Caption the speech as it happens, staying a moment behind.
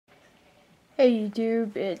Hey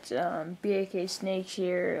YouTube, it's BAK Snakes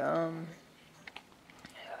here.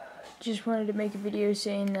 Just wanted to make a video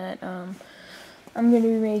saying that I'm gonna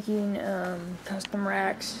be making custom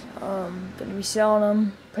racks. Gonna be selling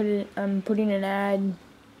them. I'm putting an ad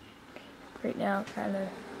right now, kind of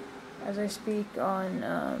as I speak,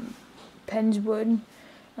 on Pennswood.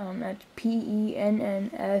 That's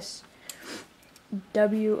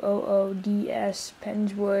PENNSWOODS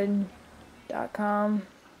Pennswood.com.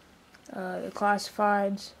 The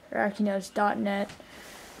classifieds, or actually no, it's .net.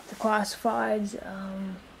 The classifieds,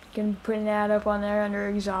 gonna be putting an ad up on there under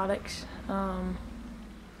exotics,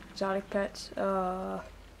 exotic pets. Yeah,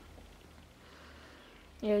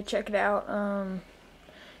 check it out.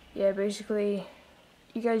 Yeah, basically,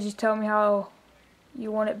 you guys just tell me how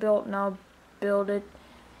you want it built, and I'll build it.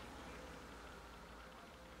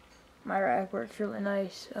 My rack works really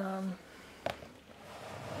nice.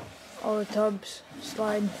 All the tubs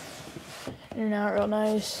slide in and out real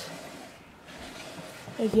nice.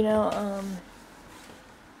 Like, you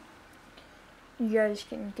guys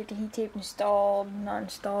can get the heat tape installed, not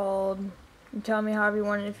installed. You tell me however you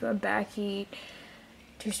want it. If you want back heat,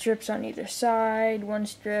 2 strips on either side, 1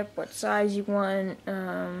 strip, what size you want.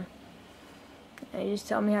 And you just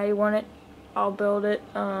tell me how you want it. I'll build it.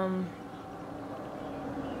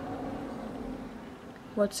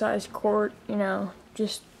 What size quart,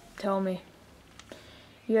 just tell me.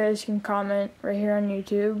 You guys can comment right here on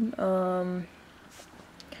YouTube,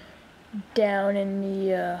 down in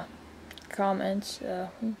the comments,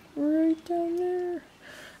 right down there.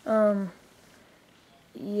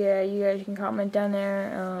 Yeah, you guys can comment down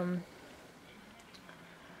there.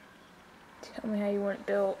 Tell me how you want it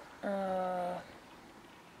built.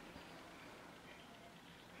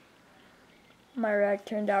 My rack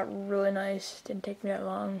turned out really nice. Didn't take me that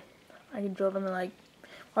long. I could build them in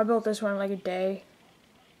I built this one in like a day.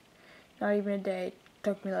 Not even a day. It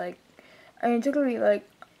took me it took me like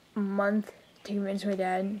a month to convince my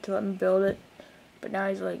dad to let me build it. But now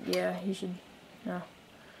he's like, yeah, you should,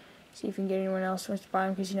 see if you can get anyone else who wants to buy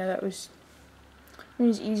them, because it was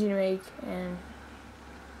easy to make, and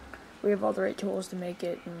we have all the right tools to make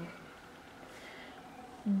it.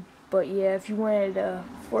 But yeah, if you wanted a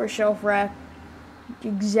 4-shelf rack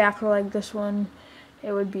exactly like this one,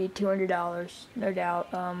 it would be $200, no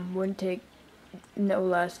doubt. Wouldn't take no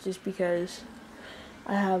less, just because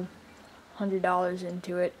I have $100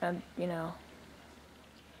 into it, and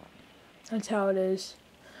that's how it is.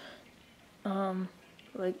 It'd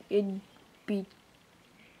be,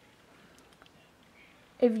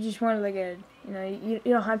 if you just wanted you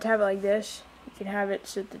don't have to have it like this. You can have it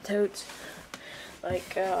so the totes,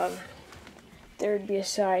 there would be a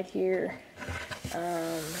side here.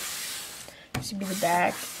 This would be the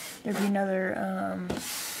back. There'd be another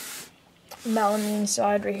melamine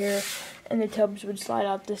side right here, and the tubs would slide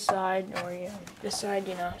out this side, or this side,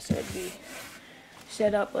 so it'd be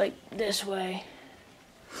set up like this way.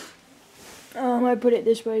 I put it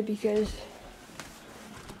this way because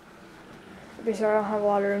I don't have a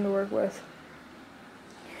lot of room to work with.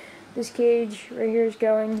 This cage right here is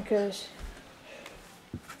going because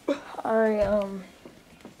I'm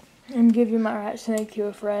giving my rat snake to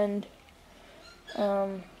a friend.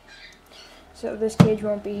 So this cage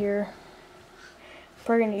won't be here.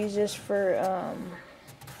 Probably gonna use this for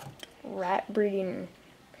rat breeding.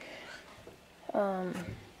 I'm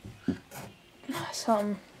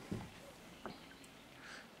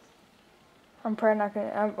probably not gonna.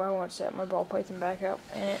 I won't set my ball python back up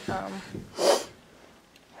in it.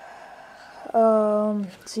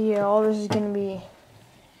 So yeah, all this is gonna be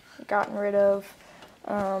gotten rid of.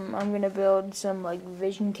 I'm gonna build some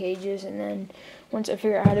vision cages, and then once I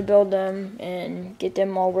figure out how to build them and get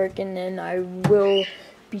them all working, then I will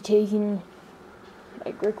be taking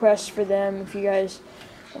requests for them. If you guys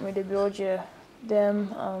want me to build you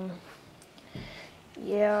them,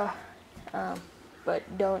 yeah.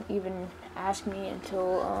 But don't even ask me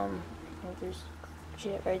until there's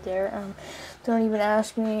shit right there. Don't even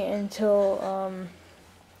ask me until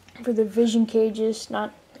for the vision cages.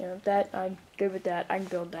 Not that I'm good with that. I can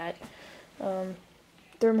build that.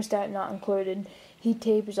 Thermostat not included. Heat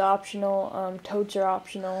tape is optional. Totes are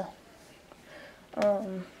optional.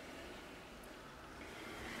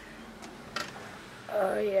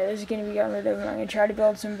 Yeah, this is gonna be gotten rid of. I'm gonna try to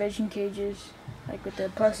build some vision cages, with the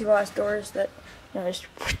plexiglass doors that just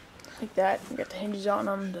like that. You got the hinges on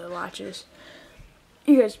them, the latches.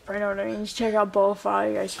 You guys probably know what I mean. Just check out Bowlify.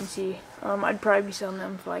 You guys can see. I'd probably be selling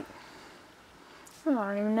them for I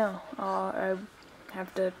don't even know. I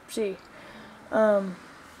have to see.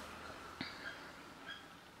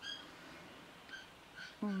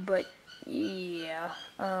 But yeah.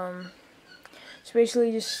 So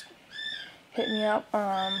basically, just hit me up.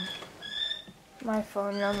 My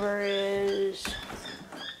phone number is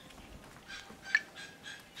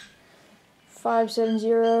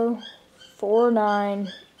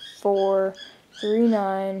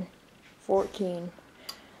 570-494-3914.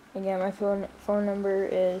 Again, my phone number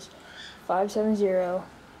is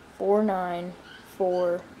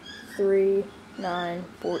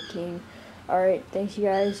 570-494-3914. Alright, thanks you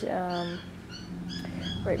guys.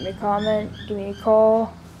 Write me a comment, give me a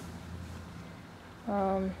call.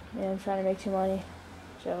 Yeah, I'm trying to make some money.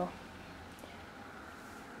 So,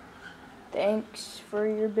 thanks for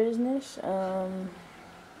your business. Hope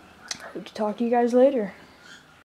to talk to you guys later.